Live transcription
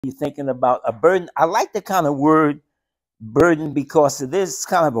You're thinking about a burden. I like the kind of word burden because there's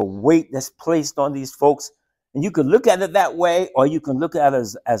kind of a weight that's placed on these folks. And you can look at it that way, or you can look at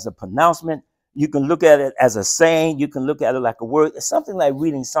it as a pronouncement. You can look at it as a saying. You can look at it like a word. It's something like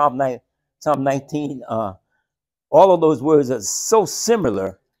reading Psalm 19. All of those words are so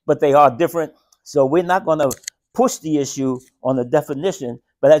similar, but they are different. So we're not going to push the issue on the definition.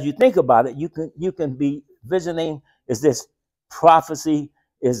 But as you think about it, you can be visioning: is this prophecy?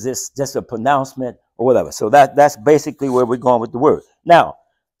 Is this just a pronouncement or whatever? So that's basically where we're going with the word. Now,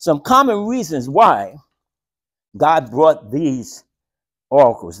 some common reasons why God brought these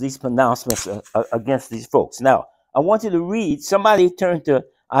oracles, these pronouncements against these folks. Now, I want you to read. Somebody turn to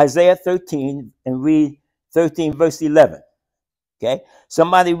Isaiah 13 and read 13 verse 11. Okay.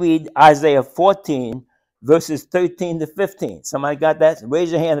 Somebody read Isaiah 14 verses 13 to 15. Somebody got that?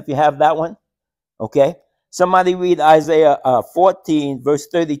 Raise your hand if you have that one. Okay. Somebody read Isaiah 14 verse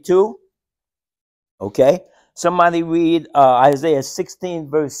 32. Okay. Somebody read Isaiah 16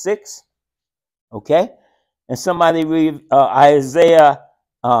 verse 6. Okay. And somebody read Isaiah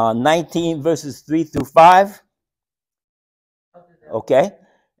 19 verses 3 through 5. Okay.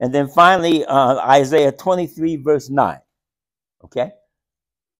 And then finally Isaiah 23 verse 9. Okay.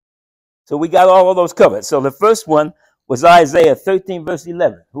 So we got all of those covered. So the first one was Isaiah 13 verse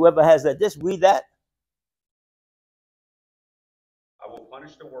 11. Whoever has that, just read that. I will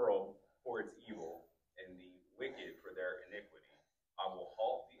punish the world for its evil and the wicked for their iniquity. I will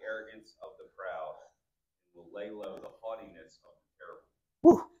halt the arrogance of the proud and will lay low the haughtiness of the terrible.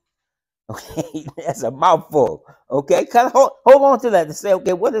 Whew. Okay, that's a mouthful. Okay, kind of hold on to that and say,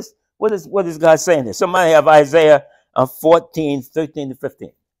 okay, what is God saying there? Somebody have Isaiah 14, 13 to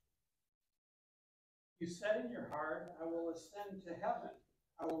 15. You said in your heart, I will ascend to heaven.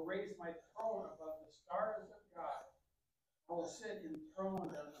 I will raise my throne above the stars of God. I will sit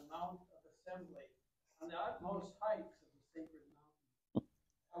enthroned on the mount of assembly, on the utmost heights of the sacred mountain.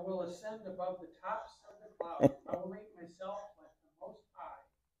 I will ascend above the tops of the clouds. I will make myself like the Most High.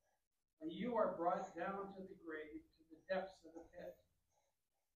 And you are brought down to the grave, to the depths of the pit.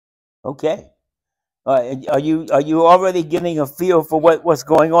 Okay. Are you already getting a feel for what's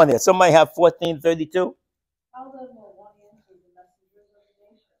going on there? Somebody have 14:32. How then will one answer the messengers of the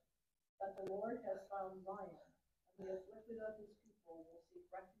nation? That the Lord has found Zion, and the afflicted of his people will seek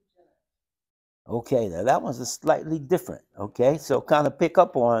refuge in it. Okay, now that one's a slightly different. Okay, so kind of pick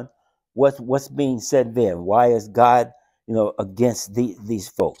up on what's being said there. Why is God, against these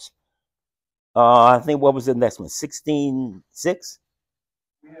folks? I think what was the next one? 16:6.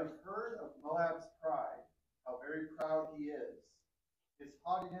 We have heard of Moab's pride, how very proud he is. His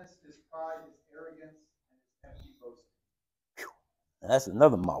haughtiness, his pride, his arrogance, and his empty boasting. That's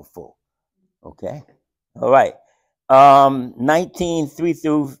another mouthful. Okay. All right. 19, 3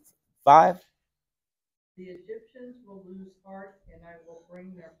 through 5. The Egyptians will lose heart, and I will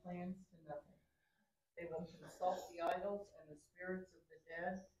bring their plans to nothing. They will consult the idols and the spirits of the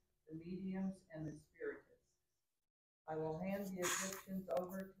dead, the mediums and the spiritists. I will hand the Egyptians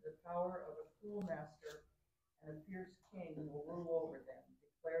over to the power of a cruel master, and a fierce king will rule over them,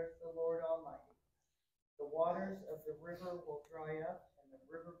 declares the Lord Almighty. The waters of the river will dry up, and the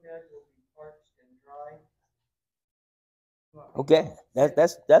riverbed will be parched and dry. Okay,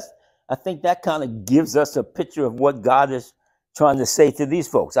 that's. I think that kind of gives us a picture of what God is trying to say to these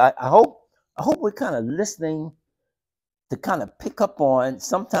folks. I hope we're kind of listening to kind of pick up on.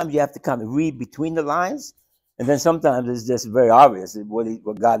 Sometimes you have to kind of read between the lines, and then sometimes it's just very obvious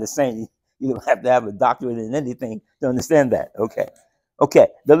what God is saying. You don't have to have a doctorate in anything to understand that. Okay.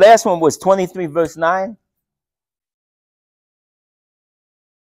 The last one was 23 verse 9.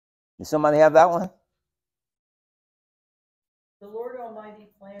 Does somebody have that one? The Lord Almighty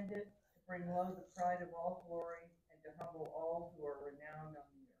planned it to bring low the pride of all glory and to humble all who are renowned on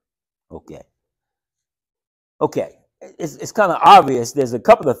the earth. Okay. It's kind of obvious. There's a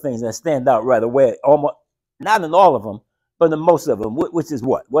couple of things that stand out right away. Almost not in all of them, but in most of them. Which is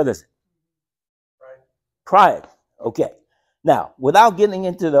what? What is it? Pride. Okay. Now, without getting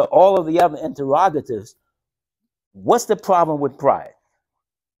into all of the other interrogatives, what's the problem with pride?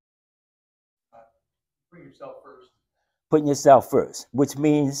 Put yourself first. Putting yourself first, which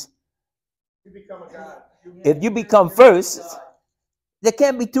means You become a god. if you become first, there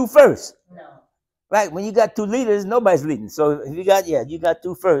can't be two first. No. Right? When you got two leaders, nobody's leading. So if you got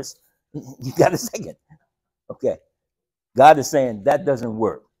two first, you got a second. Okay. God is saying that doesn't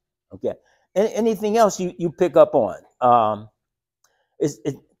work. Okay. Anything else you pick up on? It's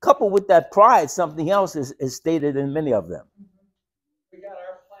coupled with that pride, something else is stated in many of them. We got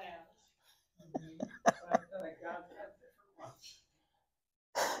our plans. But God has different ones.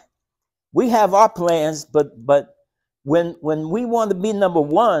 We have our plans, but when we want to be number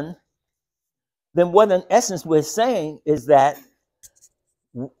one, then what in essence we're saying is that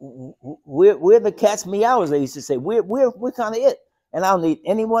we're the cat's meow, as they used to say. We're kind of it, and I don't need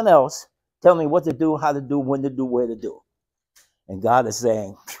anyone else telling me what to do, how to do, when to do, where to do. And God is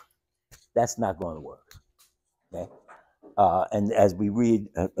saying that's not going to work. Okay, and as we read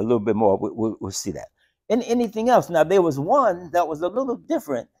a little bit more, we'll see that. And anything else? Now there was one that was a little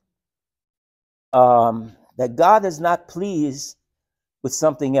different. That God is not pleased with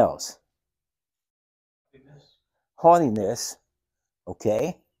something else. Haughtiness.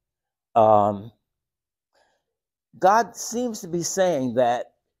 Okay. God seems to be saying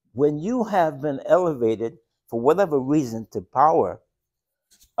that when you have been elevated for whatever reason to power,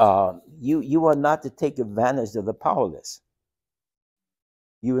 you are not to take advantage of the powerless.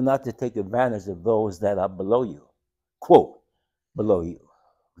 You are not to take advantage of those that are below you, quote, below you,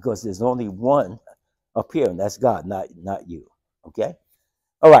 because there's only one up here, and that's God, not you. Okay.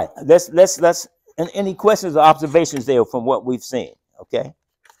 All right. Let's. And any questions or observations there from what we've seen? Okay.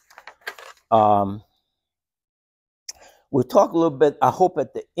 We'll talk a little bit, I hope,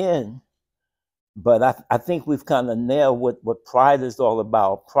 at the end, but I think we've kind of nailed what pride is all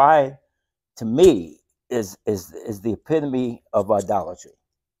about. Pride, to me, is the epitome of idolatry,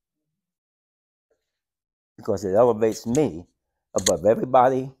 because it elevates me above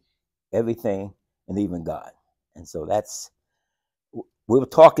everybody, everything, and even God. And so we'll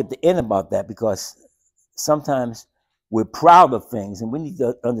talk at the end about that, because sometimes we're proud of things, and we need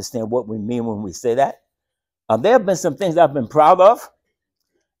to understand what we mean when we say that. There have been some things I've been proud of,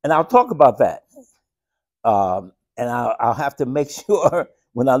 and I'll talk about that. And I'll have to make sure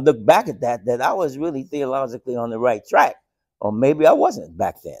when I look back at that I was really theologically on the right track, or maybe I wasn't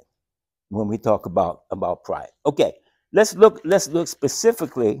back then. When we talk about pride, okay, let's look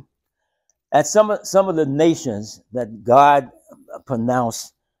specifically at some of the nations that God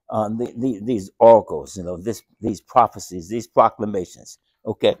pronounced these oracles, these prophecies, these proclamations.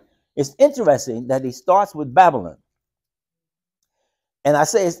 Okay, it's interesting that he starts with Babylon, and I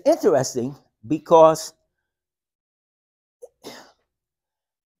say it's interesting because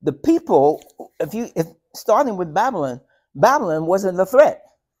the people, if starting with Babylon wasn't a threat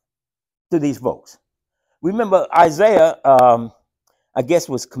to these folks. Remember Isaiah, I guess,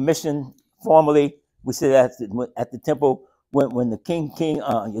 was commissioned formally. We said at the temple when the king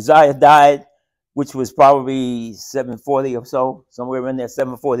Uzziah died, which was probably 740 or so, somewhere in there,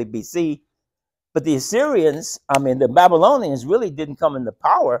 740 BC. But the Assyrians, the Babylonians, really didn't come into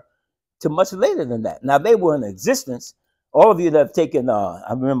power till much later than that. Now they were in existence. All of you that have taken,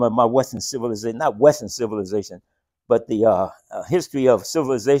 I remember my Western civilization, not Western civilization, but the history of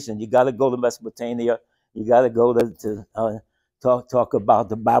civilization. You got to go to Mesopotamia. You got to go to talk about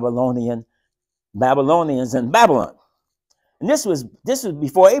the Babylonians and Babylon. And this was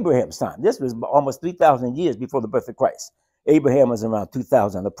before Abraham's time. This was almost 3,000 years before the birth of Christ. Abraham was around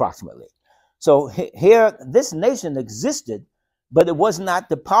 2,000 approximately. So here, this nation existed, but it was not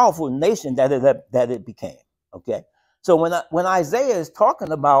the powerful nation that it became. Okay, so when Isaiah is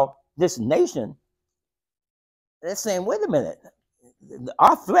talking about this nation, they're saying, wait a minute,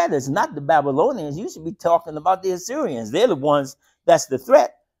 our threat is not the Babylonians. You should be talking about the Assyrians. They're the ones that's the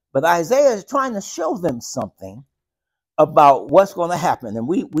threat. But Isaiah is trying to show them something about what's going to happen, and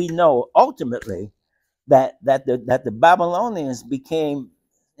we know ultimately that the Babylonians became,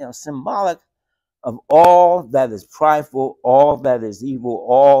 symbolic of all that is prideful, all that is evil,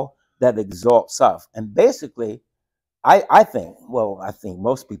 all that exalts self. And basically, I think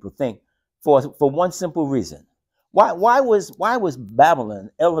most people think for one simple reason. Why was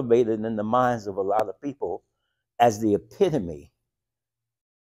Babylon elevated in the minds of a lot of people as the epitome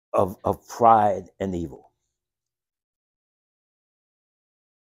of pride and evil?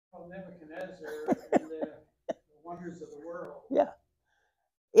 Well, Nebuchadnezzar and the wonders of the world. Yeah,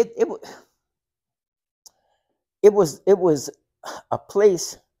 it was a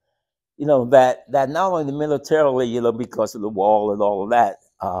place, that not only militarily, because of the wall and all of that,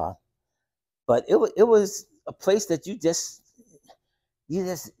 but it was a place that you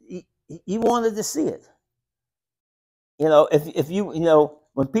wanted to see it. If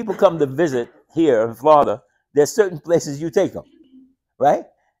when people come to visit here in Florida, there's certain places you take them, right?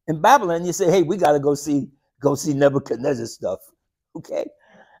 In Babylon, you say, hey, we got to go see Nebuchadnezzar stuff, okay?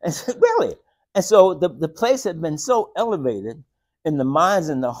 And so, really, and so the place had been so elevated in the minds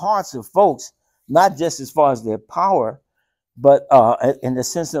and the hearts of folks, not just as far as their power, but in the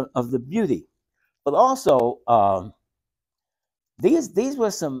sense of the beauty, but also these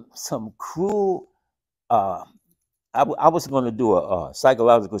were some cruel I was going to do a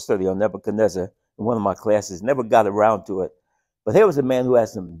psychological study on Nebuchadnezzar in one of my classes. Never got around to it. But here was a man who had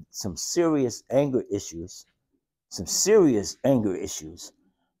some serious anger issues,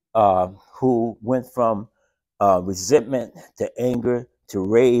 who went from resentment to anger to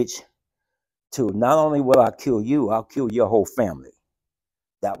rage to not only will I kill you, I'll kill your whole family.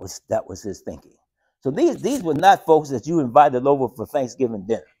 That was his thinking. So these were not folks that you invited over for Thanksgiving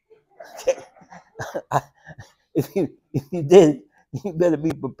dinner. Okay? if you did, you better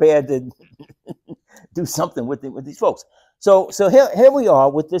be prepared to do something with these folks. So here we are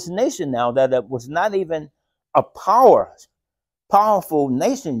with this nation now that was not even a powerful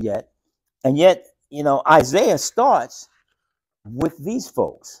nation yet, and yet Isaiah starts with these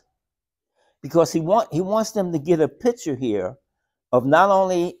folks because he wants them to get a picture here of not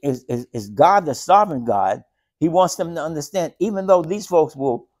only is God the sovereign God, he wants them to understand, even though these folks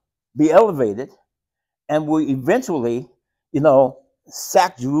will be elevated and will eventually,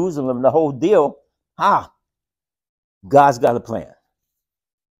 sack Jerusalem, the whole deal, God's got a plan.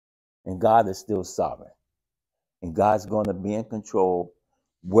 And God is still sovereign. And God's going to be in control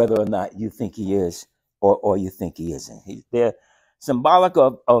whether or not you think he is or you think he isn't. They're symbolic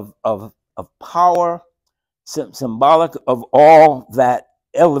of power, symbolic of all that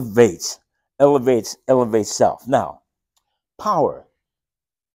elevates self. Now, power,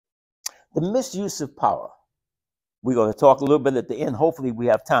 the misuse of power. We're going to talk a little bit at the end. Hopefully we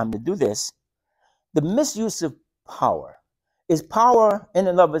have time to do this. The misuse of power. Is power in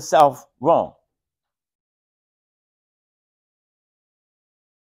and of itself wrong?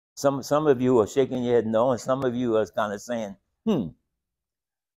 Some of you are shaking your head no, and some of you are kind of saying,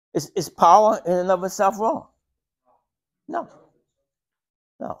 Is power in and of itself wrong? No.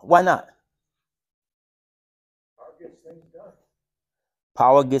 No. Why not? Power gets things done.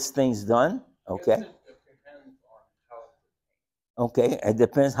 Power gets things done. Okay. It depends on how it's Okay. It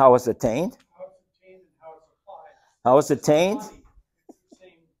depends how it's attained. how it's obtained and how it's applied. How it's attained. It's the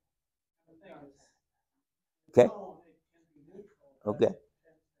same kind of thing. Okay. No, it can be neutral, but Okay. it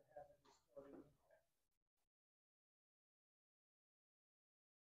tends to have a distorted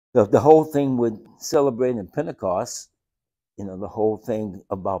impact. The whole thing with celebrating Pentecost, the whole thing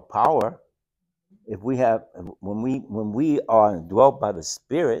about power. If we have, when we are indwelt by the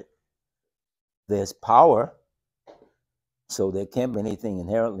Spirit, there's power. So there can't be anything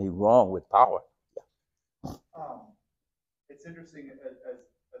inherently wrong with power. It's interesting,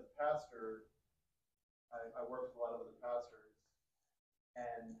 as pastor, I work with a lot of other pastors,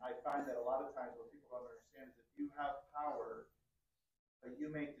 and I find that a lot of times what people don't understand is if you have power, but you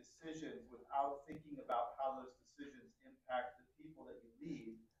make decisions without thinking about how those decisions impact the people that you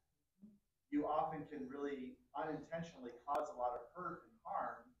lead, you often can really unintentionally cause a lot of hurt and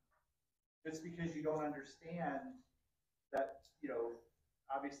harm just because you don't understand that,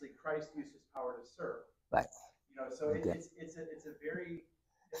 obviously Christ used his power to serve. Right. So Okay. it's a very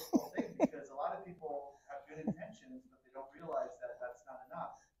difficult thing because a lot of people have good intentions, but they don't realize that that's not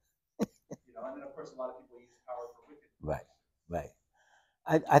enough. And then of course a lot of people use power for wickedness. Right.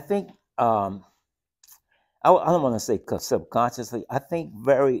 I think I don't want to say subconsciously. I think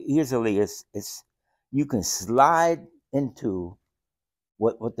very easily it's you can slide into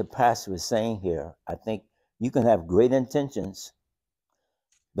what the pastor is saying here. I think you can have great intentions,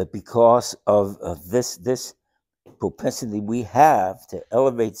 but because of this propensity we have to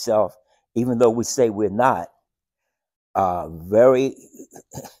elevate self, even though we say we're not, very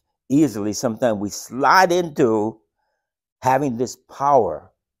easily sometimes we slide into having this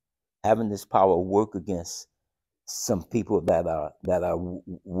power work against some people that are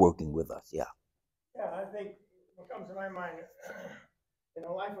working with us. Yeah. Yeah, I think what comes to my mind in the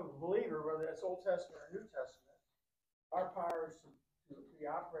life of a believer, whether it's Old Testament or New Testament, our power is to be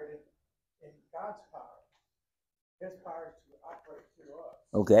operated in God's power. His power is to operate through us.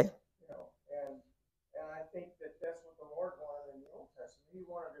 Okay. And I think that's what the Lord wanted in the Old Testament. He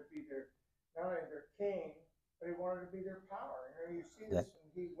wanted to be not only their king, but he wanted to be their power. You see this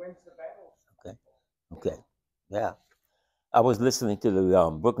when he wins the battles. Okay. Yeah. I was listening to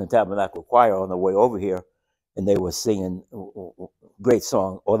the Brooklyn Tabernacle Choir on the way over here, and they were singing a great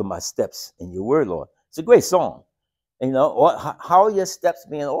song, "Order My Steps in Your Word, Lord." It's a great song. And, how are your steps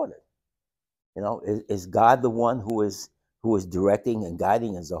being ordered? Is God the one who is directing and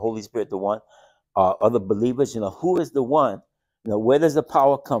guiding? Is the Holy Spirit the one? Other believers, who is the one? Where does the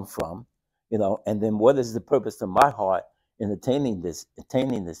power come from? And then what is the purpose of my heart in attaining this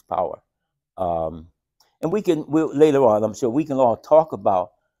power? And we'll later on, I'm sure we can all talk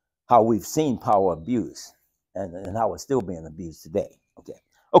about how we've seen power abused and how it's still being abused today.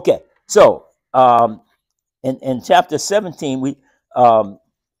 Okay. So in chapter 17, we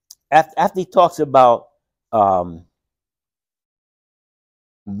after he talks about um,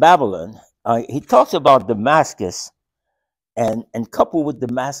 Babylon, he talks about Damascus, and coupled with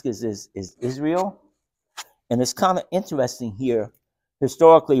Damascus is Israel. And it's kind of interesting here,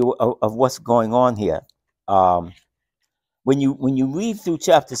 historically, of what's going on here. Um, when you read through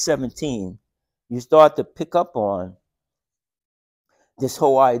chapter 17, you start to pick up on this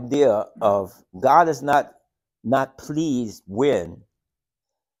whole idea of God is not pleased when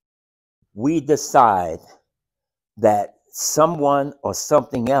we decide that someone or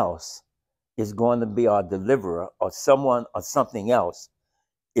something else is going to be our deliverer, or someone or something else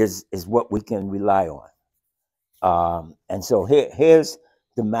is what we can rely on. And so here's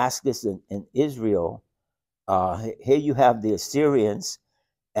Damascus and Israel. Here you have the Assyrians,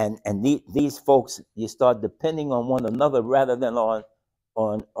 and these folks, you start depending on one another rather than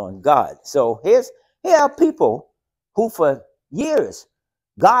on God. So here are people who for years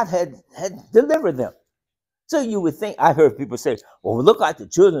God had delivered them. So you would think, I heard people say, well, look like the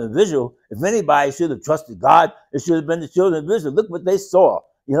children of Israel. If anybody should have trusted God, it should have been the children of Israel. Look what they saw,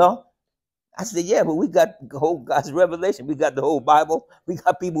 you know? I said, yeah, but we got the whole God's revelation. We got the whole Bible. We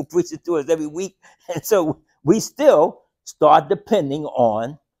got people preaching to us every week. And so we still start depending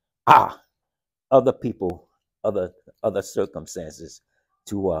on other people, other circumstances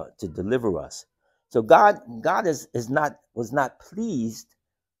to deliver us. So God was not pleased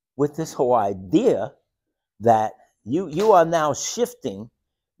with this whole idea that you are now shifting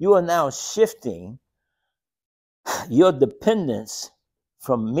your dependence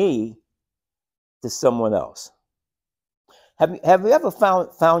from me to someone else. Have you ever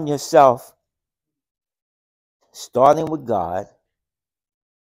found yourself starting with God,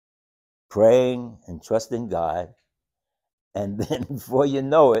 praying and trusting God, and then before you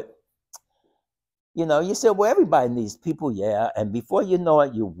know it, you say, well, everybody needs people, yeah, and before you know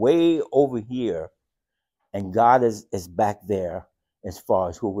it, you're way over here, and God is back there as far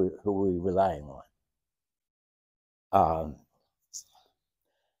as who we're relying on.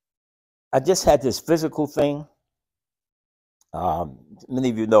 I just had this physical thing. Many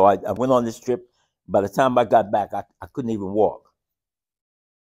of you know I went on this trip. By the time I got back, I couldn't even walk.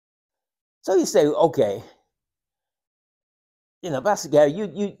 So you say, okay, Pastor Gary,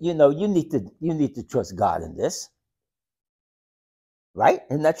 you need to trust God in this, right?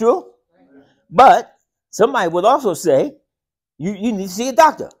 Isn't that true? But somebody would also say, you need to see a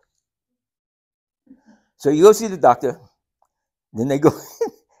doctor. So you go see the doctor, then they go,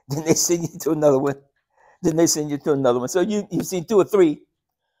 then they send you to another one, then they send you to another one. So you've seen two or three,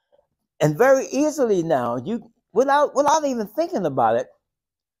 and very easily now without even thinking about it,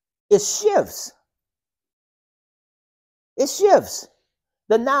 it shifts. It shifts.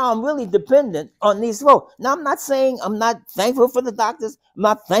 That now I'm really dependent on these folks. Now I'm not saying I'm not thankful for the doctors. I'm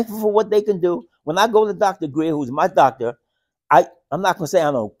not thankful for what they can do. When I go to Dr. Greer, who's my doctor, I'm not going to say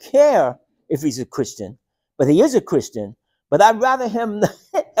I don't care if he's a Christian, but he is a Christian. But I'd rather him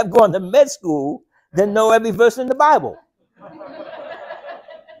have gone to med school than know every verse in the Bible.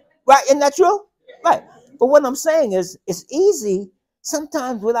 Right? Isn't that true? Right. But what I'm saying is, it's easy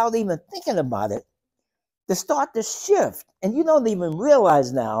sometimes without even thinking about it to start to shift. And you don't even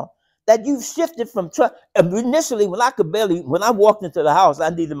realize now that you've shifted from trust. Initially, when I walked into the house, I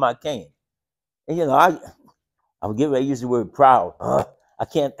needed my cane. And I would get ready to use the word proud. I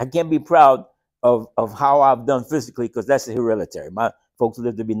can't be proud of how I've done physically, because that's hereditary. My folks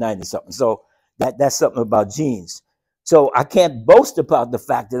live to be 90 something. So that's something about genes. So I can't boast about the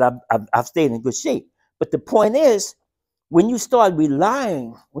fact that I've stayed in good shape. But the point is, when you start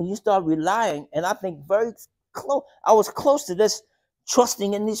relying, and I think very close, I was close to this,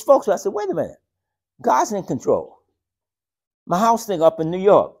 trusting in these folks. I said, wait a minute, God's in control. My house thing up in New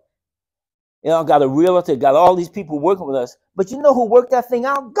York, got a realtor, got all these people working with us. But you know who worked that thing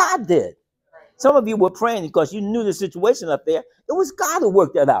out? God did. Some of you were praying because you knew the situation up there. It was God who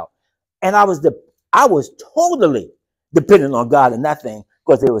worked that out. And I was totally dependent on God in that thing,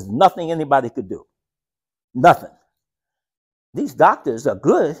 because there was nothing anybody could do. Nothing. These doctors are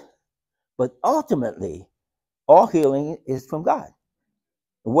good, but ultimately, all healing is from God.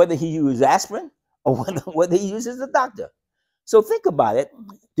 Whether he uses aspirin or whether he uses a doctor. So think about it.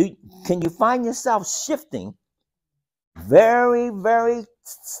 Can you find yourself shifting very, very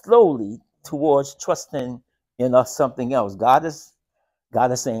slowly towards trusting in something else? God is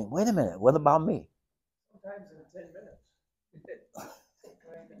saying, wait a minute, what about me? Sometimes in 10 minutes.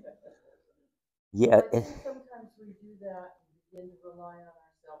 Yeah. I think sometimes we do that and begin to rely on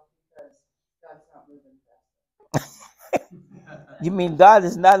ourselves because God's not moving fast. You mean God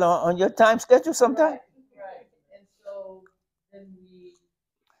is not on your time schedule sometimes? Right.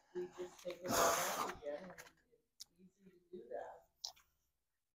 take it all back again, and it's easy to do that.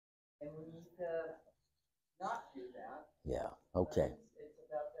 And we need to not do that. Yeah. Okay. It's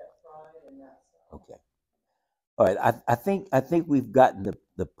about that pride and that stuff. Okay. All right. I think we've gotten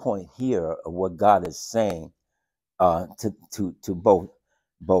the point here of what God is saying to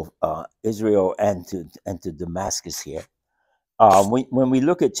both Israel and to Damascus here. When we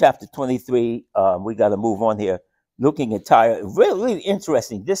look at chapter 23, we got to move on here. Looking at Tyre, really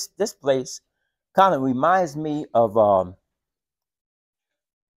interesting. This place kind of reminds me of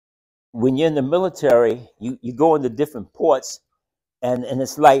when you're in the military. You go into different ports, and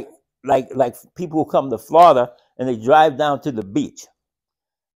it's like people who come to Florida and they drive down to the beach.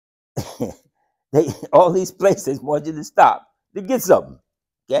 They all these places want you to stop to get something.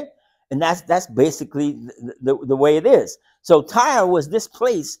 Okay, and that's basically the way it is. So Tyre was this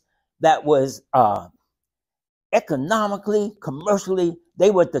place that was economically, commercially,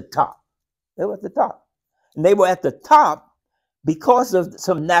 they were at the top. They were at the top, and they were at the top because of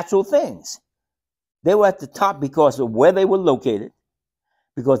some natural things. They were at the top because of where they were located,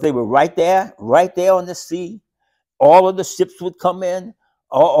 because they were right there on the sea. All of the ships would come in.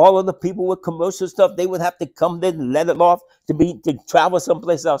 All of the people with commercial stuff, they would have to come there and let it off to travel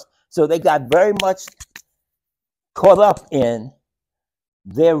someplace else. So they got very much caught up in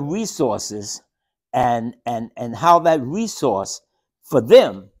their resources and how that resource for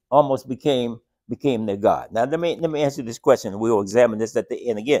them almost became their God. Now let me answer this question, and we'll examine this at the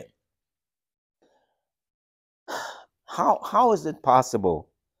end again. How is it possible?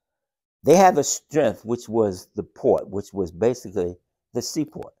 They had a strength, which was the port, which was basically the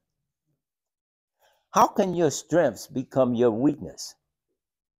seaport. How can your strengths become your weakness?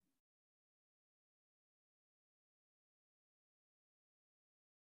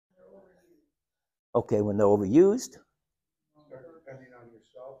 Okay, when they're overused. Start depending on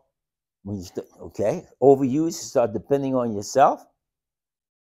yourself. When you overused, you start depending on yourself.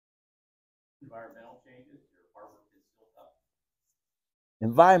 Environmental changes, your hard work is still tough.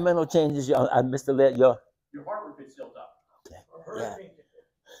 Environmental changes, Mr. Lett, Your hard work is still tough. Okay. Yeah.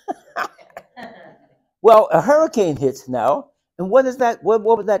 Well, a hurricane hits now, and what is that? What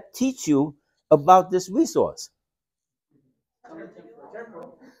would that teach you about this resource?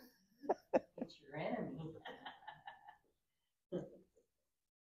 It's your enemy.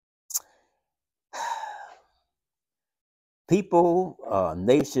 People,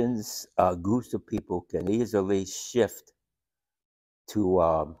 nations, groups of people can easily shift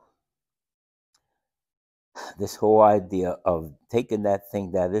to this whole idea of taking that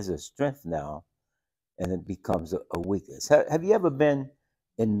thing that is a strength now, and it becomes a weakness. Have you ever been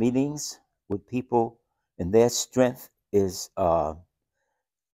in meetings with people, and their strength is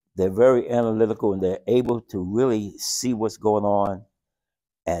they're very analytical, and they're able to really see what's going on,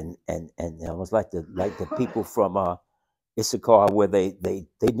 and almost like the people from Issachar, where they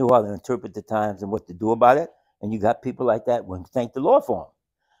knew how to interpret the times and what to do about it. And you got people like that. Well, thank the Lord for them.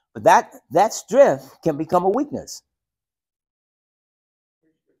 But that strength can become a weakness,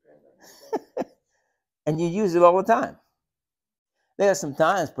 and you use it all the time. There are some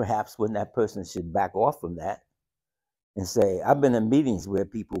times, perhaps, when that person should back off from that and say, "I've been in meetings where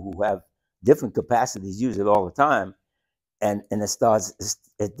people who have different capacities use it all the time, and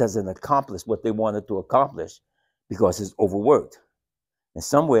it doesn't accomplish what they wanted to accomplish because it's overworked." And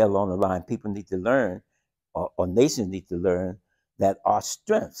somewhere along the line, people need to learn, or nations need to learn, that our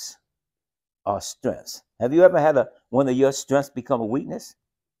strengths are strengths. Have you ever had one of your strengths become a weakness?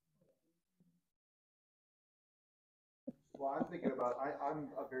 Well, I'm thinking about,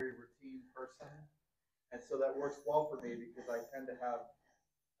 I'm a very routine person, and so that works well for me because I tend to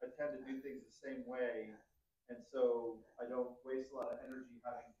do things the same way, and so I don't waste a lot of energy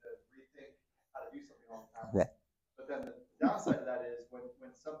having to rethink how to do something all the time. Okay. But then the downside of that is when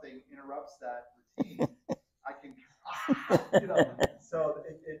something interrupts that routine, I can, so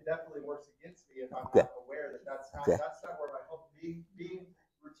it definitely works against me if I'm not aware that that's not where my hope, being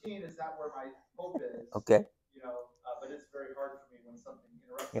routine is not where my hope is. Okay. But it's very hard for me when something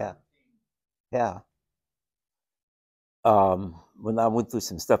interrupts Yeah. that routine. Yeah. When I went through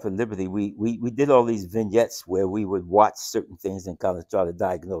some stuff at Liberty, we did all these vignettes where we would watch certain things and kind of try to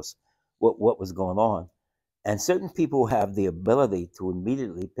diagnose what was going on. And certain people have the ability to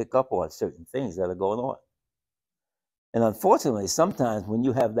immediately pick up on certain things that are going on. And unfortunately, sometimes when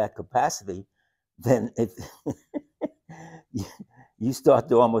you have that capacity, then you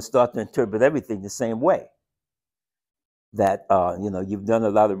almost start to interpret everything the same way. That you've done a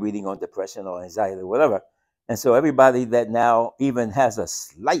lot of reading on depression or anxiety or whatever, and so everybody that now even has a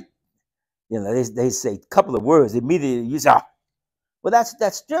slight, they say a couple of words, immediately you say, Well,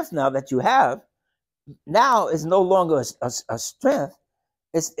 that strength now that you have now is no longer a strength.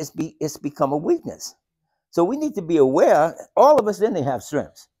 It's become a weakness. So we need to be aware. All of us in there have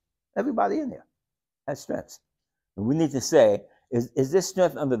strengths. Everybody in there has strengths, and we need to say, is this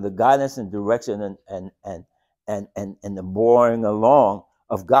strength under the guidance and direction and the boring along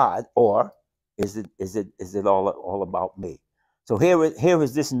of God, or is it all about me? So here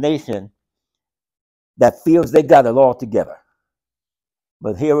is this nation that feels they got it all together.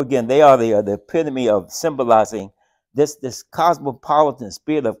 But here again, they are the epitome of symbolizing this cosmopolitan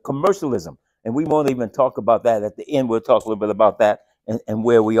spirit of commercialism. And we won't even talk about that at the end. We'll talk a little bit about that and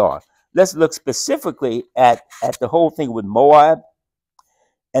where we are. Let's look specifically at the whole thing with Moab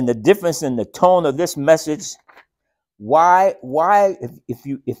and the difference in the tone of this message. Why if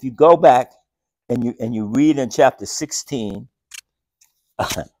you go back and you read in chapter 16,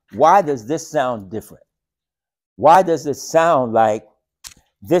 why does this sound different? Why does it sound like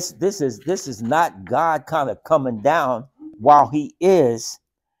this is not God kind of coming down while he is?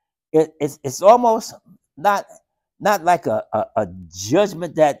 It's almost not like a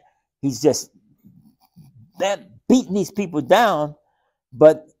judgment that he's just beating these people down,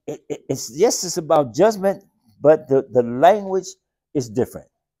 but it's just it's about judgment, but the language is different.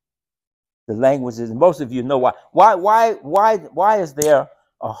 The language is, most of you know why. Why is there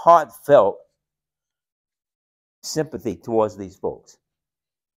a heartfelt sympathy towards these folks?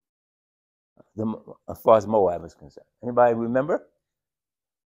 As far as Moab is concerned, anybody remember?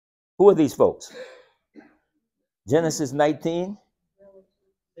 Who are these folks? Genesis 19.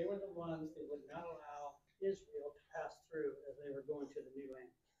 They were the ones that would not allow Israel to pass through as they were going to the new land.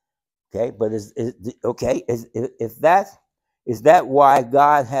 Okay, but is that why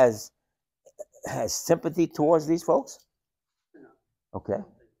God has sympathy towards these folks? No. Okay.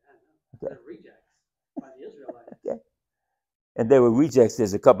 They're rejects by the Israelites. Okay. And they were rejects.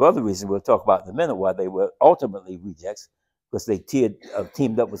 There's a couple other reasons we'll talk about in a minute why they were ultimately rejects, because they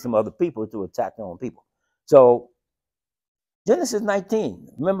teamed up with some other people to attack their own people. So Genesis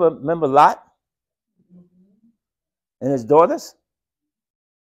 19. Remember Lot and his daughters?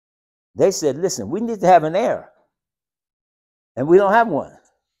 They said, listen, we need to have an heir. And we don't have one.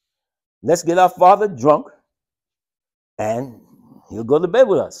 Let's get our father drunk and he'll go to bed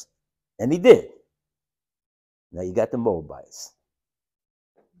with us. And he did. Now you got the Moabites.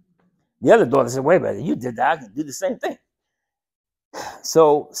 The other daughter said, wait a minute, you did that, I can do the same thing.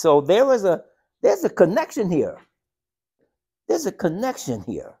 So there's a connection here. There's a connection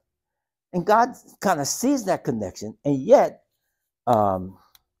here. And God kind of sees that connection. And yet, I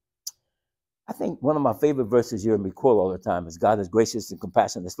think one of my favorite verses you hear me quote all the time is God is gracious and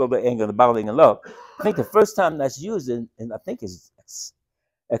compassionate, slow to anger, and abounding in love. I think the first time that's used in I think is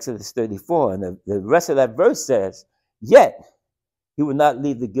Exodus 34. And the rest of that verse says, yet he will not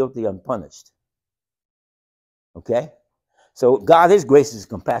leave the guilty unpunished. Okay? So God is gracious,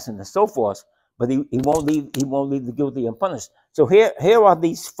 compassionate, and so forth, but he won't leave the guilty unpunished. So here are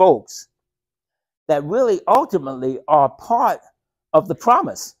these folks that really ultimately are part of the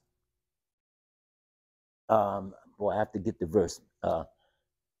promise. Boy, I have to get the verse.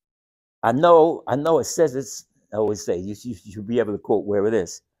 I know it says it's, I always say you should be able to quote where it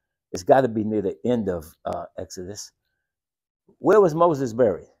is. It's got to be near the end of Exodus. Where was Moses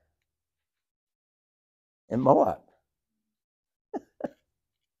buried? In Moab.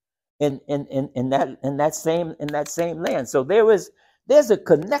 in that same land. So there's a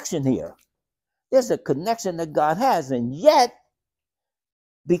connection here. There's a connection that God has, and yet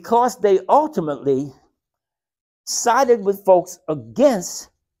because they ultimately sided with folks against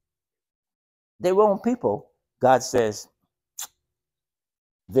their own people, God says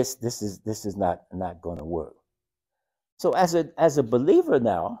this is not going to work. So as a believer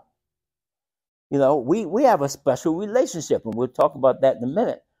now, you know, we have a special relationship, and we'll talk about that in a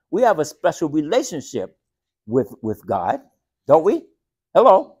minute. We have a special relationship with God, don't we?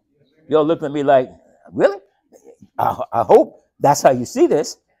 Hello, you're looking at me like, really? I hope that's how you see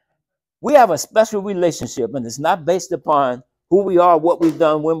this. We have a special relationship, and it's not based upon who we are, what we've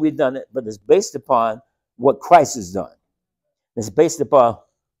done, when we've done it, but it's based upon what Christ has done. It's based upon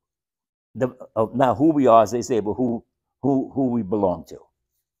now who we are, as they say, but who we belong to.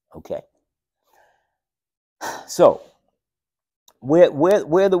 Okay. So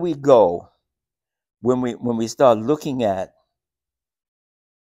where do we go when we start looking at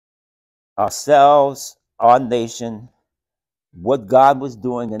ourselves, our nation, what God was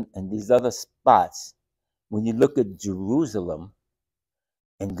doing in these other spots? When you look at Jerusalem,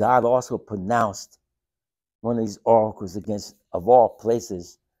 and God also pronounced one of these oracles against, of all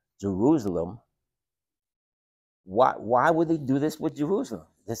places, Jerusalem, Why would he do this with Jerusalem?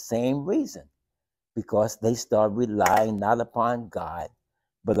 The same reason. Because they start relying not upon God,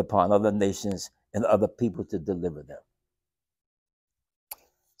 but upon other nations and other people to deliver them.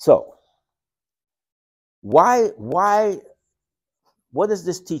 So, what does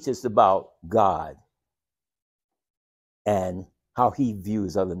this teach us about God and how he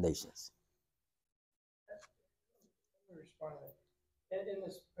views other nations? Let me respond to that. In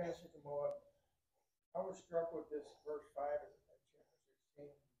this passage of Moab, I was struck with this verse 5 of chapter 16,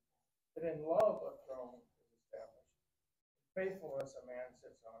 that in love a throne is established, faithfulness a man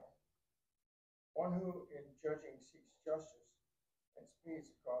sits on it, one who in judging seeks justice and speeds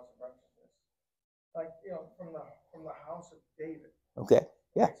the cause of righteousness. Like, from the house of David. Okay.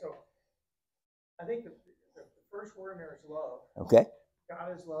 Yeah. Okay, so I think the first word in there is love. Okay.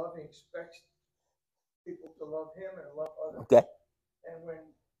 God is love. He expects people to love him and love others. Okay. And when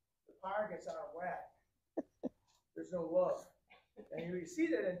the fire gets out of whack, there's no love. And you see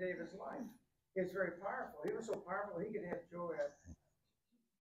that in David's life. It's very powerful. He was so powerful he could have Joab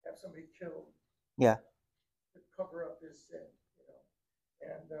have somebody killed. Yeah. To cover up his sin,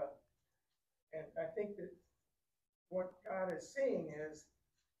 And I think that what God is saying is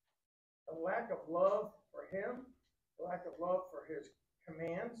a lack of love for him, a lack of love for his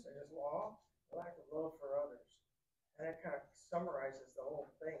commands and his law, a lack of love for others. And that kind of summarizes the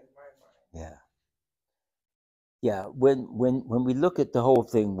whole thing in my mind. Yeah. Yeah. When we look at the whole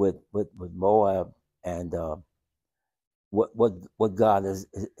thing with Moab and what God is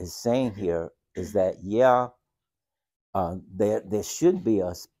saying here is that there should be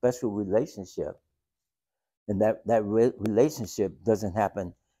a special relationship, and that relationship doesn't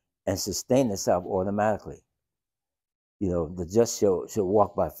happen and sustain itself automatically. The just shall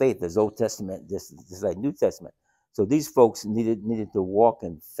walk by faith. As Old Testament, just like New Testament. So these folks needed to walk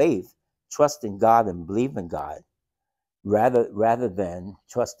in faith, trusting God and believing God, rather than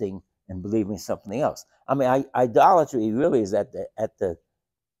trusting and believing something else. I mean, idolatry really is at the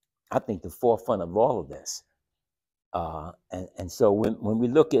I think the forefront of all of this. And so when we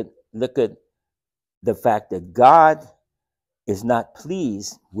look at the fact that God is not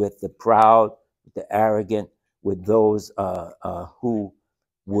pleased with the proud, with the arrogant, with those who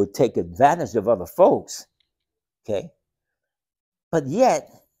would take advantage of other folks, okay? But yet,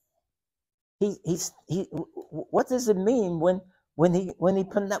 he what does it mean when he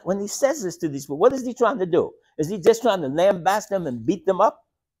says this to these people? What is he trying to do? Is he just trying to lambast them and beat them up?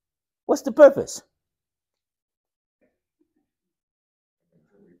 What's the purpose?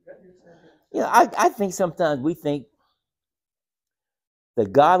 I think sometimes we think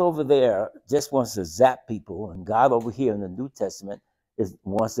that God over there just wants to zap people, and God over here in the New Testament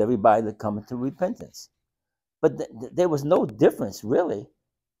wants everybody to come into repentance. But there was no difference really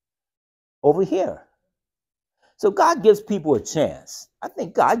over here. So God gives people a chance. I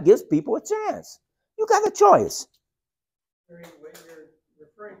think God gives people a chance. You got a choice. When you're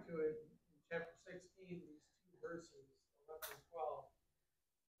referring to it in chapter 16, these two verses, 11 and 12,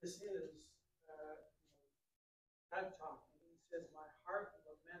 this is God talking. He says, my heart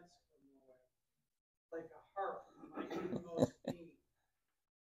laments for Moab, like a harp in my inmost being.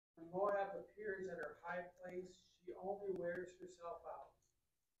 When Moab appears at her high place, she only wears herself out.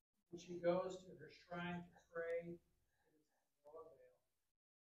 When she goes to her shrine to pray, it is no avail.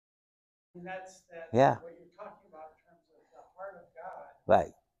 And that's what you're talking about in terms of the heart of God.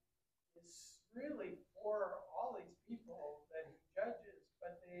 Right. It's really for all these people that he judges,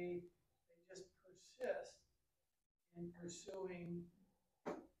 but they just persist in pursuing,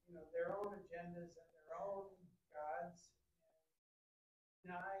 their own agendas and their own gods,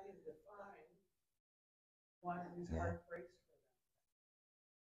 and deny and define one whose heart breaks for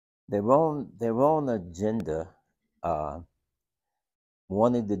them. Their own agenda,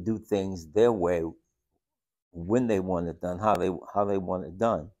 wanting to do things their way, when they want it done, how they want it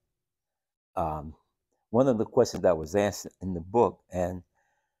done. One of the questions that was answered in the book, and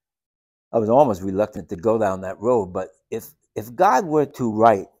I was almost reluctant to go down that road, but if God were to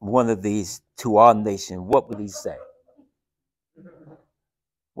write one of these to our nation, what would he say?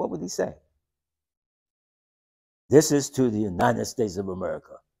 What would he say? This is to the United States of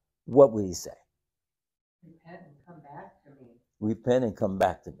America. What would he say? Repent and come back to me. Repent and come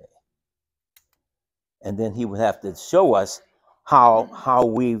back to me. And then he would have to show us how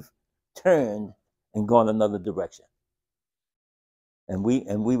we've turned and gone another direction. And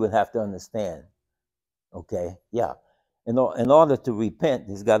we would have to understand, okay, yeah. In order to repent,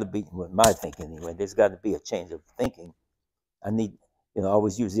 there's got to be, with my thinking anyway, there's got to be a change of thinking. I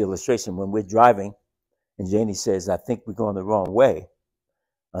always use the illustration when we're driving and Janie says, I think we're going the wrong way.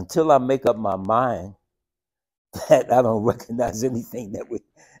 Until I make up my mind that I don't recognize anything that we,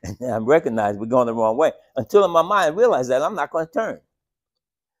 and I recognize we're going the wrong way until in my mind I realize that I'm not going to turn.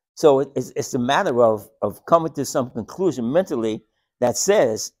 So it's a matter of coming to some conclusion mentally that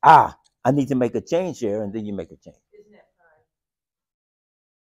says, I need to make a change here, and then you make a change. Isn't it time?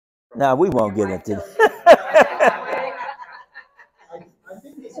 Now we won't Your get wife into tells that. you. I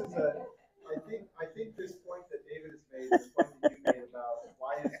think this is I think this point that David has made, the point that you made about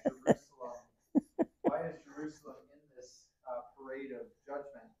why is Jerusalem in this parade of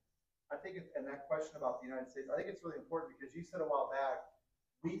judgment? I think and that question about the United States, I think it's really important because you said a while back,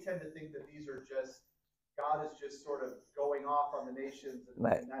 we tend to think that these are just God is just sort of going off on the nations and,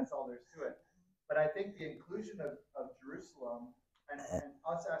 Right. and that's all there's to it. But I think the inclusion of Jerusalem and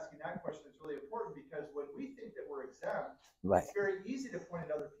us asking that question is really important because when we think that we're exempt, Right. it's very easy to point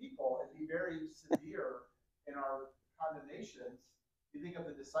at other people and be very severe in our condemnations. You think of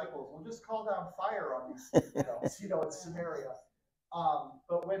the disciples, we'll just call down fire on these infidels, in Samaria.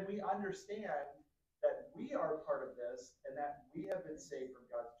 But when we understand that we are part of this and that we have been saved from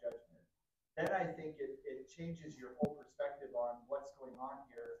God's judgment, then I think it changes your whole perspective on what's going on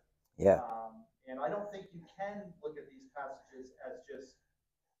here. Yeah. And I don't think you can look at these passages as just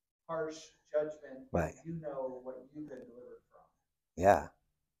harsh judgment Right. if you know what you've been delivered from. Yeah.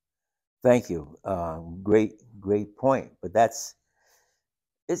 Thank you. Great point. But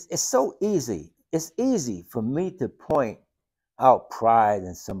it's so easy. It's easy for me to point out pride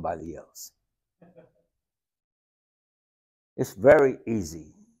in somebody else. It's very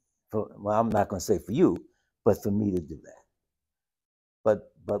easy. Well, I'm not going to say for you, but for me to do that.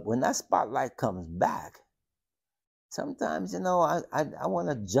 But when that spotlight comes back, sometimes I want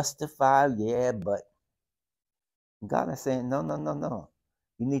to justify, yeah, but God is saying no.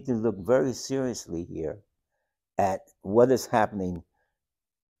 You need to look very seriously here at what is happening.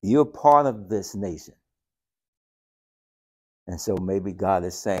 You're part of this nation. And so maybe God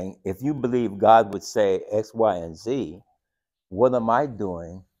is saying, if you believe God would say X, Y, and Z, what am I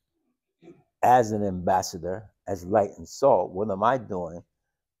doing as an ambassador, as light and salt? What am I doing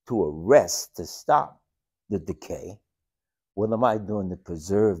to arrest, to stop the decay? What am I doing to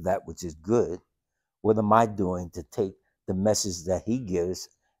preserve that which is good? What am I doing to take the message that he gives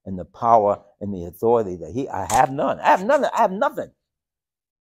and the power and the authority that I have none. I have nothing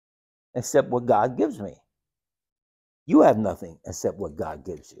except what God gives me. You have nothing except what God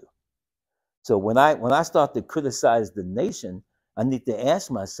gives you. So when I start to criticize the nation, I need to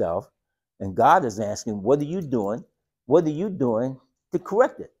ask myself, and God is asking, what are you doing? What are you doing to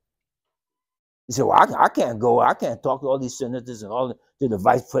correct it? You say, well, I can't go. I can't talk to all these senators and to the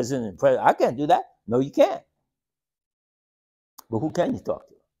vice president and president. I can't do that. No, you can't. But who can you talk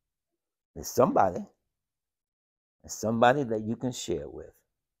to? There's somebody. There's somebody that you can share with.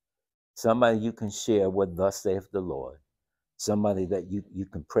 Somebody you can share what thus saith the Lord. Somebody that you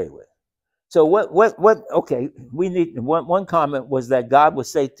can pray with. So okay, we need one comment was that God would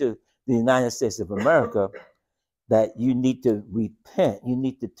say to the United States of America that you need to repent, you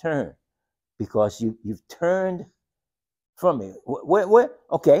need to turn, because you've turned from me.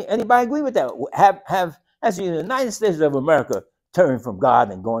 Okay, anybody agree with that? Has the United States of America turned from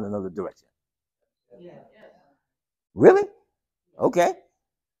God and gone another direction? Yeah. Really? Okay.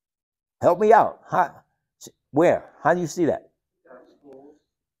 Help me out. Where? How do you see that? Our schools,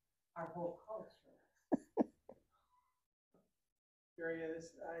 our whole culture.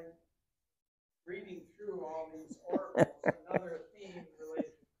 I'm reading through all these oracles. Another theme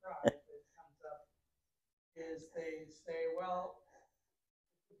related to pride that comes up is they say, well,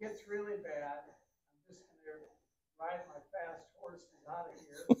 if it gets really bad, I'm just going to ride my fast horses out of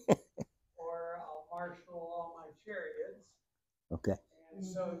here, or I'll marshal all my chariots. Okay. And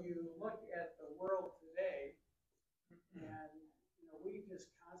so you look at the world today, and we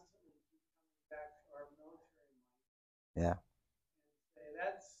just constantly keep coming back to our military might. Yeah. And say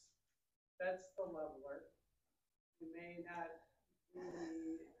that's the leveler. You may not be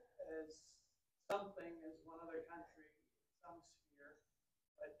as something as one other country, some sphere,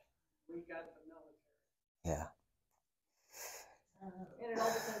 but we got the military. Yeah. And it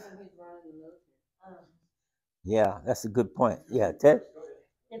all depends on who's running the military. Yeah, that's a good point. Yeah, Ted?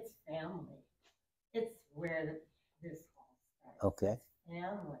 It's family. It's where this all starts. Okay. It's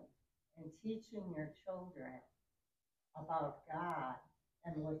family and teaching your children about God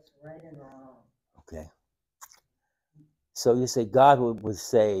and what's right and wrong. Okay. So you say God would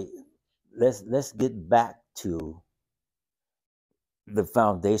say, let's get back to the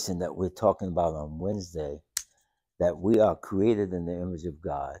foundation that we're talking about on Wednesday, that we are created in the image of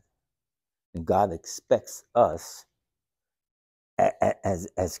God, and God expects us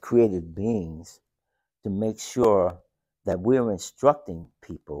as created beings to make sure that we're instructing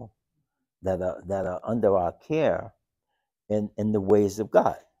people that are under our care in the ways of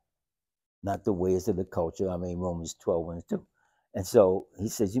God, not the ways of the culture. I mean, Romans 12:1-2. And so he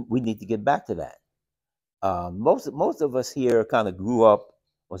says we need to get back to that. Most of us here kind of grew up,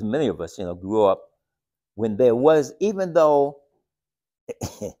 or many of us, grew up when there was, even though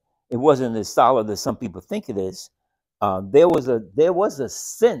it wasn't as solid as some people think it is, there was a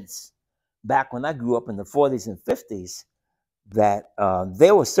sense back when I grew up in the 40s and 50s that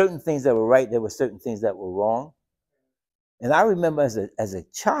there were certain things that were right, there were certain things that were wrong. And I remember as a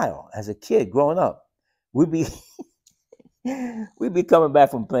child, as a kid growing up, we'd be we'd be coming back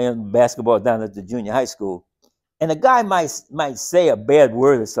from playing basketball down at the junior high school, and a guy might say a bad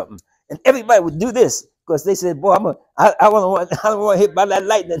word or something, and everybody would do this because they said, "Boy, I don't want to hit by that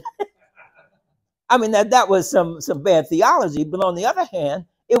lightning." I mean, that was some bad theology, but on the other hand,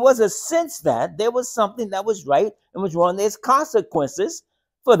 it was a sense that there was something that was right and was wrong. There's consequences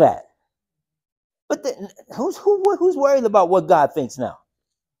for that. But who's worried about what God thinks now?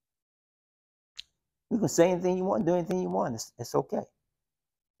 You can say anything you want, do anything you want. It's okay.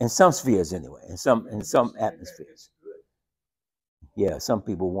 In some spheres, anyway. In some atmospheres. Yeah, some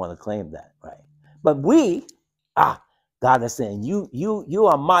people want to claim that, right? But God is saying, you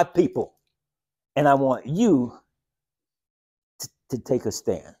are my people, and I want you to take a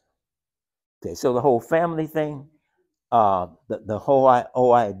stand. Okay, so the whole family thing, the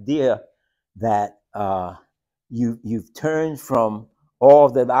whole idea that you've turned from all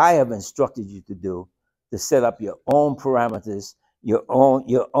that I have instructed you to do to set up your own parameters, your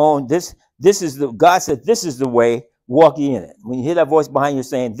own. This is the God said this is the way. Walk ye in it. When you hear that voice behind you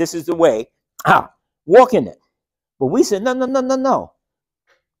saying this is the way, walk in it. But we said no.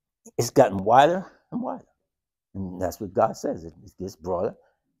 It's gotten wider and wider, and that's what God says. It gets broader,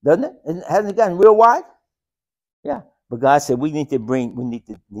 doesn't it? And hasn't it gotten real wide? Yeah. But God said we need to bring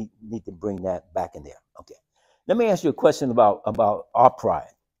that back in there. Okay. Let me ask you a question about our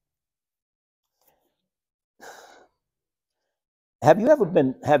pride. Have you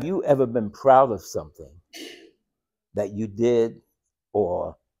ever been proud of something that you did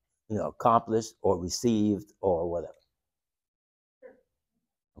or accomplished or received or whatever?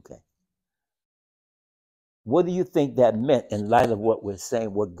 Okay. What do you think that meant in light of what we're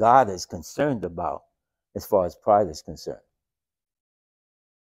saying, what God is concerned about as far as pride is concerned?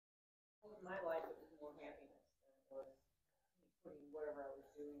 In my life, it was more happiness than it was putting whatever I was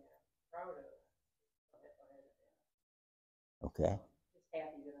doing that I'm proud of. Okay. Just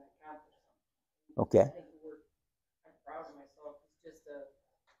happy that I accomplished something. Okay. I think the word I'm proud of myself is just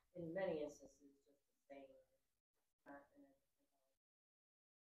in many instances, just the same.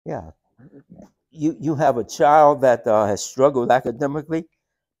 Yeah. You have a child that has struggled academically,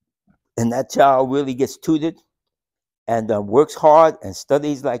 and that child really gets tutored and works hard and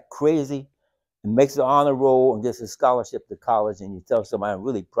studies like crazy and makes the honor roll and gets a scholarship to college, and you tell somebody, I'm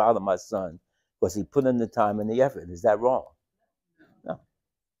really proud of my son because he put in the time and the effort. Is that wrong? No.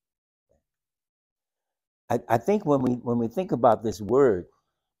 I think when we think about this word,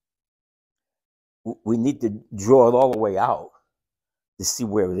 we need to draw it all the way out to see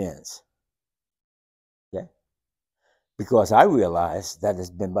where it ends. Okay? Because I realize that it's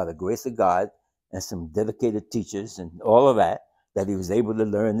been by the grace of God and some dedicated teachers and all of that he was able to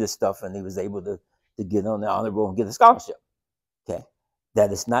learn this stuff and he was able to get on the honor roll and get a scholarship. Okay?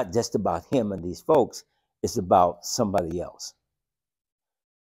 That it's not just about him and these folks, it's about somebody else.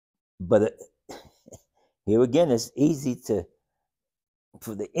 But here again, it's easy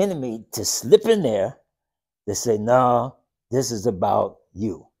for the enemy to slip in there to say, no, this is about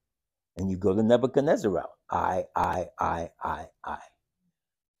you. And you go to Nebuchadnezzar route. I.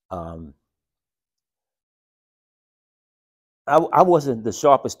 I wasn't the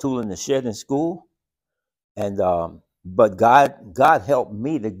sharpest tool in the shed in school, and but God helped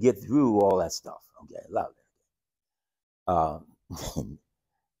me to get through all that stuff. Okay, love it.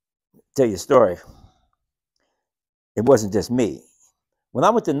 Tell you a story. It wasn't just me. When I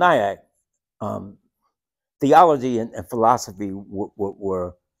went to NIAC, theology and philosophy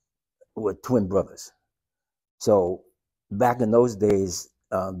were twin brothers. So back in those days,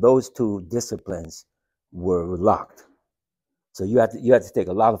 those two disciplines were locked. So you had to take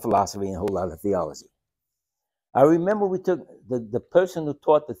a lot of philosophy and a whole lot of theology. I remember we took the person who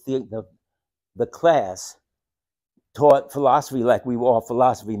taught the class taught philosophy like we were all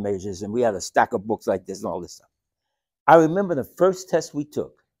philosophy majors, and we had a stack of books like this and all this stuff. I remember the first test we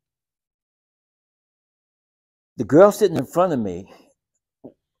took. The girl sitting in front of me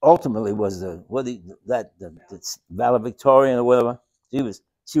ultimately was the valedictorian or whatever.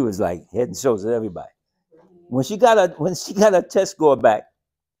 She was like head and shoulders to everybody. when she got her test score back,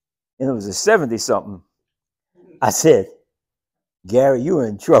 and it was a 70 something, I said, Gary, you're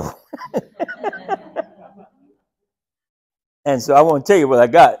in trouble. And so I won't tell you what I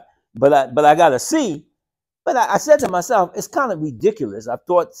got, but I got a C. But I said to myself, it's kind of ridiculous. I've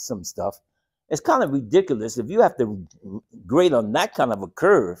thought some stuff. It's kind of ridiculous if you have to grade on that kind of a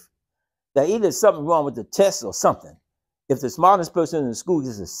curve, that either something wrong with the test or something. If the smartest person in the school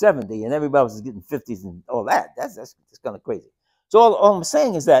gets a 70 and everybody else is getting 50s and all that, that's kind of crazy. So all I'm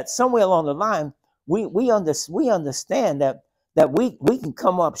saying is that somewhere along the line, we understand that we can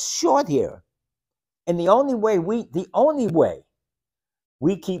come up short here. And the only way we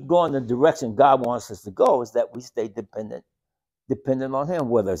keep going the direction God wants us to go is that we stay dependent on him,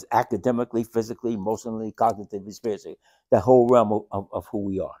 whether it's academically, physically, emotionally, cognitively, spiritually, that whole realm of who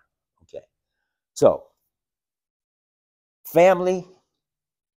we are. Okay. So family,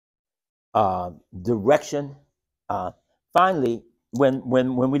 direction. Finally,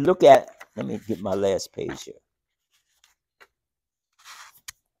 when we look at, let me get my last page here.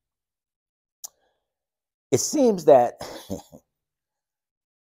 It seems that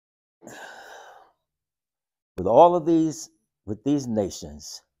with these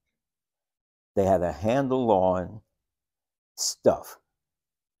nations, they had a handle on stuff,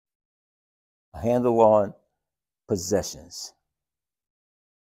 a handle on possessions,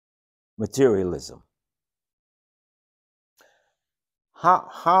 materialism.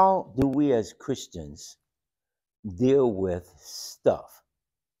 How do we as Christians deal with stuff?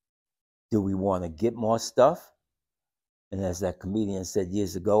 Do we want to get more stuff? And as that comedian said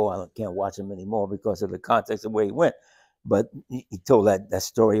years ago, I can't watch him anymore because of the context of where he went. But he told that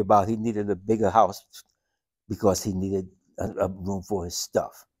story about he needed a bigger house because he needed a room for his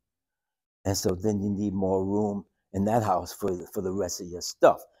stuff. And so then you need more room in that house for the rest of your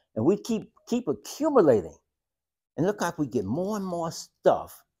stuff. And we keep accumulating. And look like we get more and more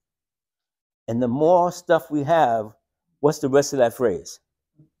stuff. And the more stuff we have, what's the rest of that phrase?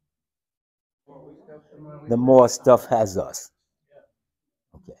 The more stuff has us.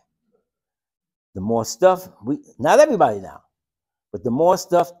 Okay. The more stuff, not everybody now, but the more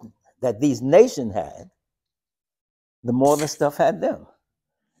stuff that these nations had, the more the stuff had them.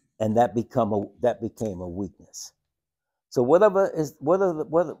 And that became a weakness. So whatever is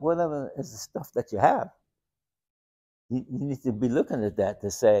the stuff that you have, you need to be looking at that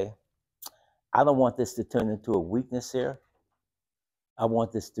to say, I don't want this to turn into a weakness here. I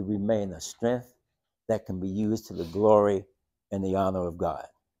want this to remain a strength that can be used to the glory and the honor of God.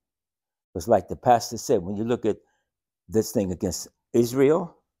 It's like the pastor said, when you look at this thing against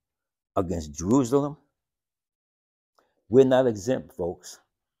Israel, against Jerusalem, we're not exempt, folks.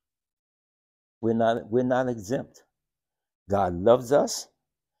 We're not exempt. God loves us.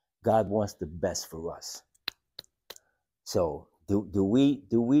 God wants the best for us. So do we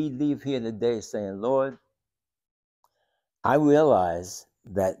leave here today saying, Lord, I realize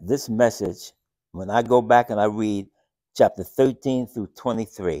that this message, when I go back and I read chapter 13 through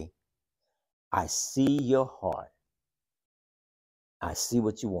 23, I see your heart. I see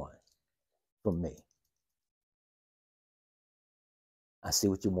what you want from me. I see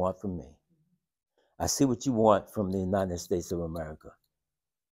what you want from me. I see what you want from the United States of America.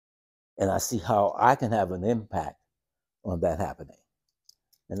 And I see how I can have an impact on that happening.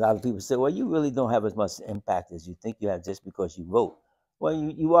 And a lot of people say, well, you really don't have as much impact as you think you have just because you vote. Well,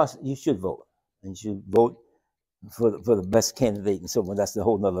 you should vote. And you should vote for the best candidate and so on. That's a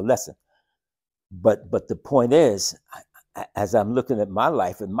whole nother lesson. But the point is, as I'm looking at my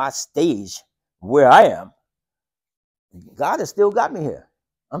life and my stage where I am, God has still got me here.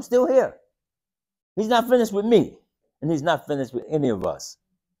 I'm still here. He's not finished with me, and he's not finished with any of us.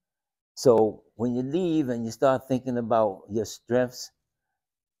 So when you leave and you start thinking about your strengths,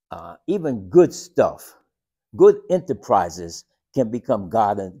 even good stuff, good enterprises can become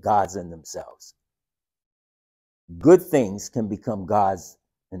gods in themselves. Good things can become gods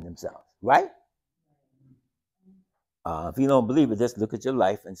in themselves, right? If you don't believe it, just look at your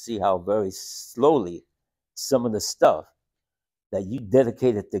life and see how very slowly some of the stuff that you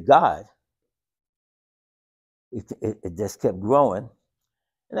dedicated to God, it just kept growing.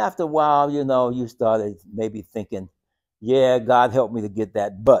 And after a while, you started maybe thinking, yeah, God helped me to get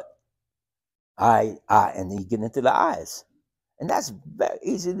that, but and then you get into the eyes. And that's very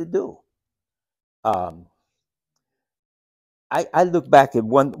easy to do. I look back at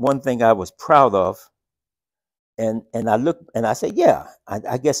one thing I was proud of, and I look and I say, yeah,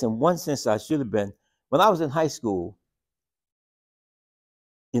 I guess in one sense I should have been. When I was in high school,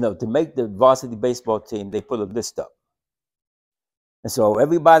 to make the varsity baseball team, they put a list up. And so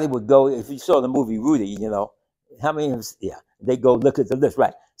everybody would go, if you saw the movie Rudy, How many of us, yeah, they go look at the list,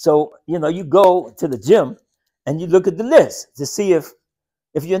 right? So, you go to the gym and you look at the list to see if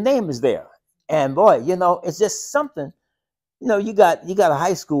your name is there. And boy, it's just something. You got a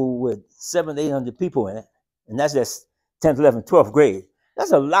high school with 700, 800 people in it, and that's just 10th, 11th, 12th grade.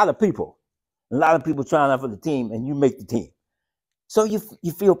 That's a lot of people. A lot of people trying out for the team, and you make the team. So you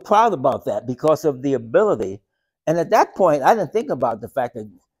feel proud about that because of the ability. And at that point, I didn't think about the fact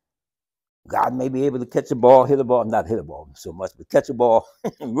that God may be able to catch a ball, hit a ball, not hit a ball so much, but catch a ball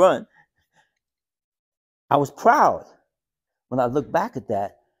and run. I was proud. When I look back at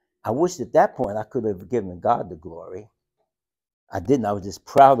that, I wish at that point I could have given God the glory. I didn't. I was just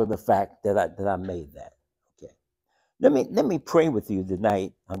proud of the fact that I made that. Okay. Let me pray with you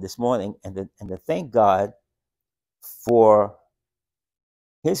tonight on this morning and to thank God for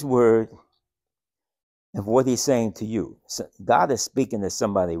His word and what He's saying to you. So God is speaking to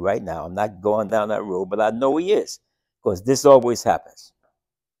somebody right now. I'm not going down that road, but I know He is, because this always happens.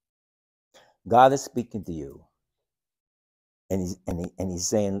 God is speaking to you, and He's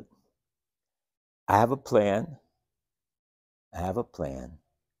saying, I have a plan. I have a plan.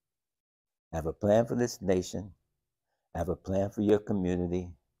 I have a plan for this nation. I have a plan for your community.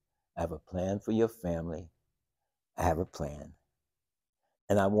 I have a plan for your family. I have a plan.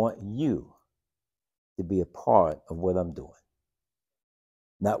 And I want you to be a part of what I'm doing.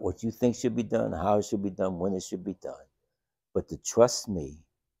 Not what you think should be done, how it should be done, when it should be done, but to trust me,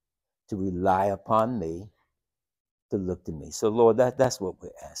 to rely upon me, to look to me. So, Lord, that's what we're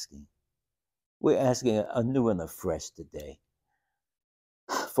asking. We're asking anew and afresh today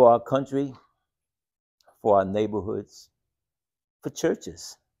for our country, for our neighborhoods, for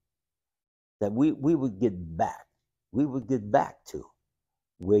churches, that we would get back. We would get back to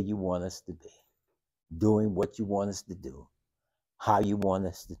where you want us to be, doing what you want us to do, how you want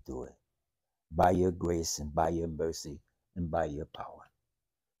us to do it, by your grace and by your mercy and by your power.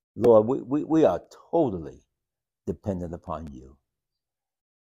 Lord, we are totally dependent upon you.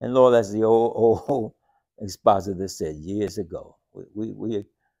 And Lord, as the old expositor said years ago,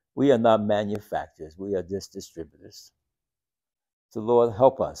 we are not manufacturers, we are just distributors. So Lord,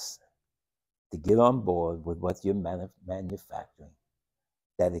 help us to get on board with what you're manufacturing,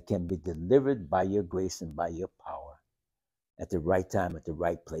 that it can be delivered by your grace and by your power at the right time, at the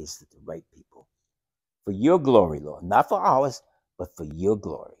right place, to the right people. For your glory, Lord, not for ours, but for your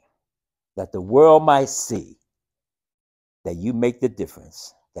glory, that the world might see that you make the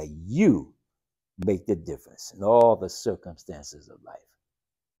difference, that you make the difference in all the circumstances of life,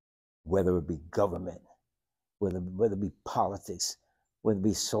 whether it be government, whether it be politics, whether it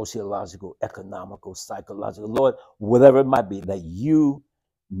be sociological, economical, psychological, Lord, whatever it might be, that you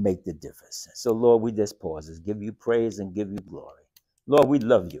make the difference. So, Lord, we just pause, just give you praise and give you glory. Lord, we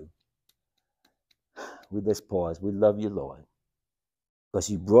love you. We just pause. We love you, Lord, because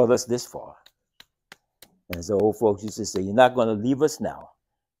you brought us this far. And as the old folks used to say, you're not going to leave us now.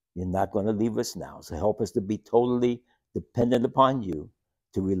 You're not going to leave us now. So help us to be totally dependent upon you,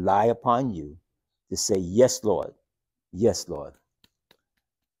 to rely upon you, to say, yes, Lord. Yes, Lord.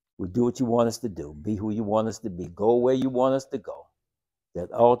 We do what you want us to do, be who you want us to be, go where you want us to go, that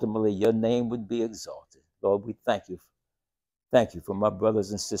ultimately your name would be exalted. Lord, we thank you. Thank you for my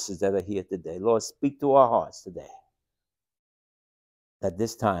brothers and sisters that are here today. Lord, speak to our hearts today. At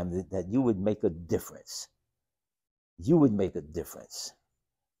this time, that you would make a difference. You would make a difference.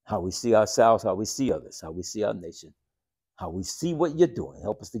 How we see ourselves, how we see others, how we see our nation, how we see what you're doing.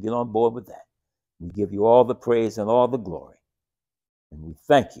 Help us to get on board with that. We give you all the praise and all the glory. And we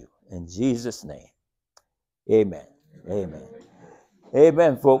thank you in Jesus' name. Amen. Amen.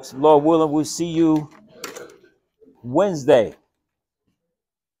 Amen, folks. Lord willing, we'll see you Wednesday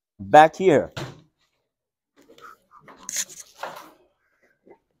back here.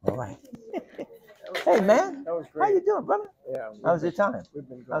 All right. Hey, man. That was How great. you doing, brother? Yeah. How's your time? We've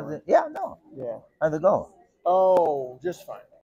been How's going. it? Yeah, no. Yeah. How's it going? Oh, just fine.